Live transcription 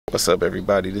What's up,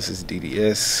 everybody? This is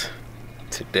DDS.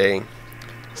 Today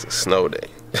it's a snow day.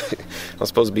 I'm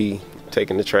supposed to be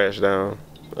taking the trash down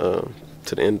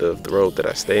to the end of the road that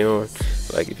I stay on.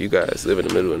 Like, if you guys live in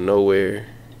the middle of nowhere,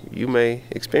 you may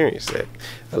experience that.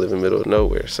 I live in the middle of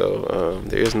nowhere, so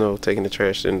there is no taking the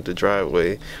trash into the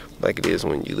driveway like it is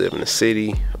when you live in a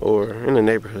city or in a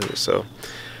neighborhood. So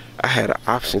I had an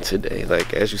option today.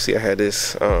 Like, as you see, I had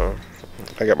this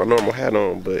I got my normal hat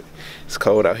on, but it's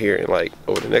cold out here, and like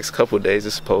over the next couple of days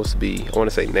it's supposed to be, I want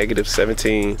to say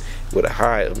 -17 with a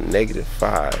high of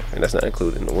 -5, and that's not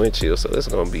including the wind chill, so it's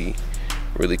gonna be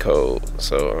really cold.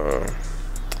 So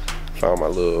found my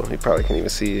little, you probably can't even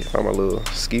see it, found my little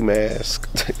ski mask.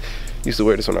 Used to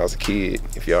wear this when I was a kid.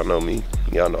 If y'all know me,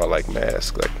 y'all know I like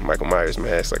masks, like Michael Myers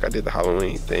mask. Like, I did the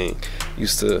Halloween thing.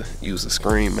 Used to use the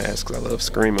Scream mask because I love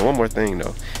Scream. And one more thing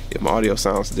though, if my audio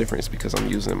sounds different, it's because I'm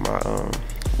using my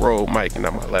Rode mic and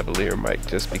not my lavalier mic,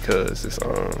 just because it's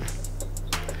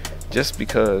just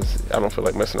because I don't feel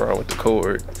like messing around with the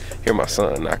cord. Hear my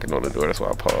son knocking on the door, that's why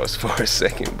I paused for a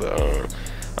second. But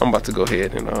I'm about to go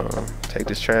ahead and take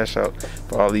this trash out.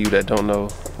 For all of you that don't know,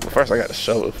 well, first I got to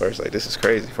show it first. Like, this is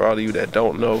crazy. For all of you that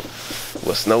don't know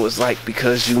what snow is like,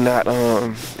 because you're not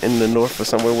in the north or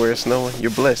somewhere where it's snowing, you're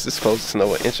blessed. It's supposed to snow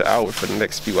 1 inch an hour for the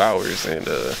next few hours, and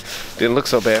didn't look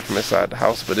so bad from inside the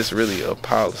house, but it's really a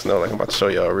pile of snow. Like, I'm about to show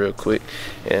y'all real quick,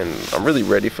 and I'm really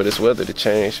ready for this weather to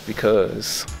change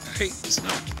because I hate the snow.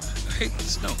 I hate the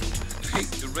snow. I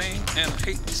hate the rain, and I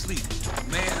hate the sleet.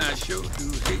 Man, I sure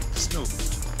do hate the snow.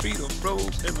 Feet are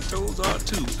froze and my toes are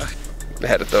too. I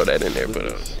had to throw that in there, but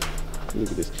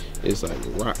look at this. It's like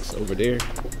rocks over there.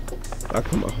 I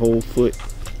put my whole foot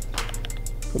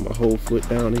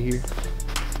down in here.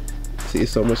 See,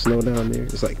 it's so much snow down there.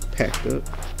 It's like packed up.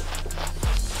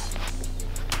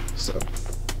 So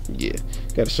yeah,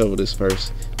 gotta shovel this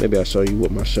first. Maybe I'll show you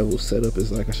what my shovel setup is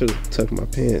like. I should have tucked my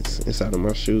pants inside of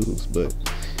my shoes, but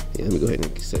yeah, let me go ahead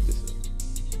and set this up.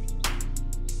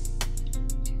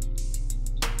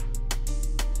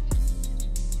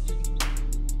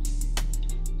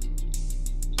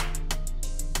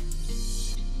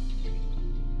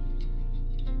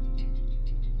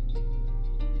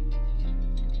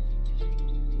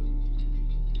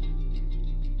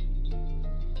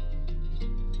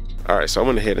 All right, so I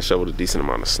went ahead and shoveled a decent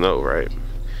amount of snow, right?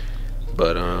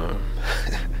 But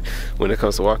when it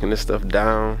comes to walking this stuff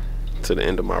down to the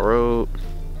end of my road,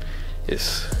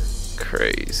 it's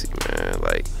crazy, man.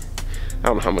 Like, I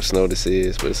don't know how much snow this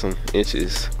is, but it's some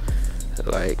inches.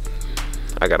 Like,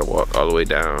 I gotta walk all the way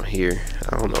down here.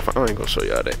 I don't know if I ain't gonna show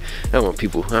y'all that. I don't want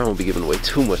to be giving away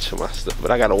too much of my stuff,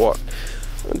 but I gotta walk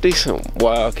a decent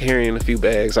while carrying a few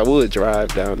bags. I would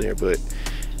drive down there, but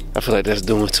I feel like that's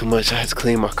doing too much. I had to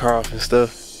clean my car off and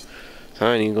stuff, so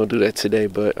I ain't even gonna do that today.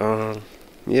 But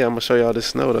yeah, I'm gonna show y'all this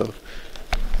snow though.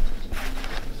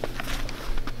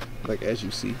 Like, as you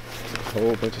see, a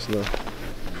whole bunch of snow.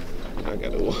 I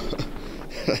gotta walk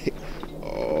like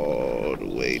all the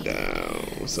way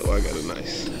down, so I got a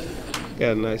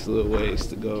nice little ways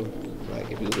to go.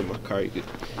 Like, if you look at my car, you could,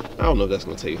 I don't know if that's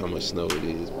gonna tell you how much snow it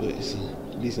is, but it's a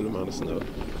decent amount of snow.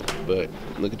 But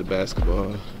look at the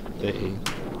basketball thing.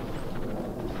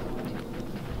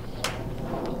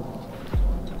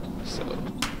 So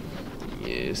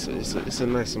yeah, it's a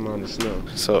nice amount of snow.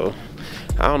 So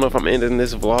I don't know if I'm ending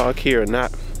this vlog here or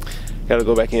not. Gotta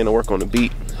go back in and work on the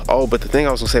beat. Oh, but the thing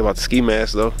I was gonna say about the ski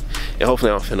mask though, and hopefully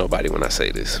I don't offend nobody when I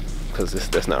say this, because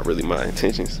that's not really my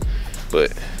intentions,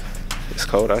 but it's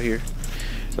cold out here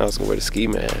and I was gonna wear the ski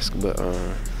mask, but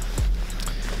a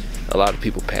lot of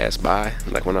people pass by,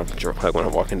 like when I'm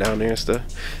walking down there and stuff.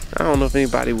 I don't know if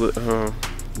anybody would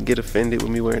get offended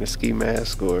with me wearing a ski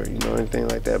mask or, you know, anything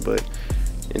like that, but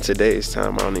in today's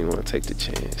time, I don't even want to take the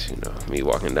chance, you know, me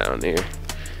walking down there,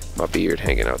 my beard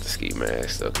hanging out the ski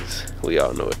mask, though, because we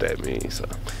all know what that means. So,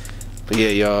 but yeah,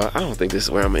 y'all, I don't think this is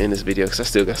where I'm gonna end this video, because I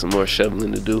still got some more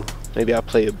shoveling to do. Maybe I'll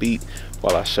play a beat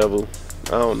while I shovel.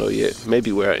 I don't know yet.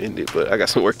 Maybe where I end it, but I got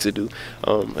some work to do.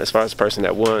 As far as the person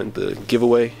that won the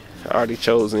giveaway, I already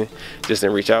chosen, just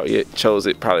didn't reach out yet. Chose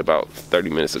it probably about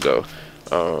 30 minutes ago.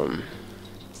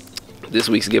 This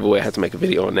week's giveaway, I have to make a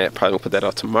video on that. Probably gonna put that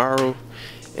out tomorrow.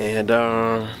 And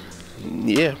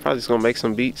yeah, probably just gonna make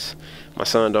some beats. My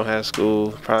son don't have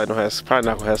school. Probably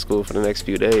not gonna have school for the next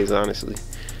few days, honestly.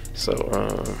 So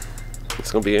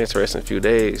it's gonna be an interesting few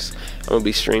days. I'm gonna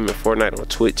be streaming Fortnite on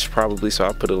Twitch probably, so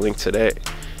I'll put a link to that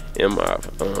in my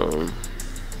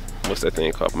what's that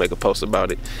thing called? Make a post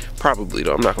about it. Probably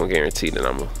though. I'm not gonna guarantee that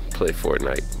I'm gonna play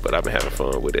Fortnite, but I've been having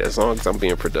fun with it, as long as I'm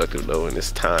being productive though, and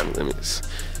it's time limits.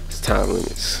 It's time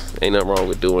limits. Ain't nothing wrong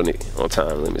with doing it on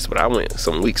time limits. But I went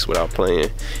some weeks without playing,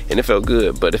 and it felt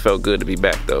good. But it felt good to be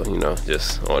back though, you know,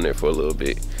 just on there for a little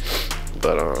bit.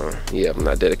 But yeah, I'm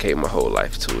not dedicating my whole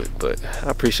life to it. But I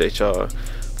appreciate y'all,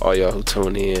 all y'all who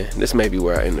tune in. This may be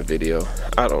where I end the video.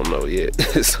 I don't know yet.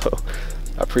 So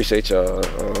I appreciate y'all.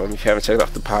 If you haven't checked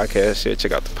out the podcast yet,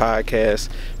 check out the podcast.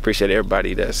 Appreciate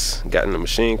everybody that's gotten the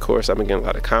machine course. I've been getting a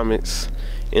lot of comments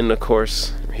in the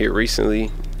course here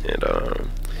recently, and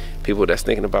people that's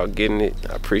thinking about getting it.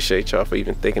 I appreciate y'all for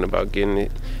even thinking about getting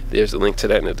it. There's a link to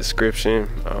that in the description.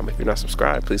 If you're not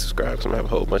subscribed, please subscribe, because I'm gonna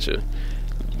have a whole bunch of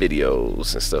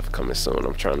videos and stuff coming soon.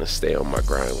 I'm trying to stay on my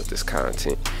grind with this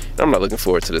content, and I'm not looking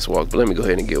forward to this walk, but let me go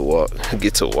ahead and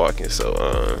get to walking.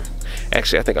 So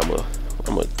actually I think I'm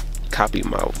gonna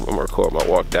record my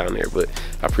walk down there. But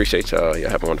I appreciate y'all. Y'all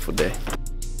have a wonderful day.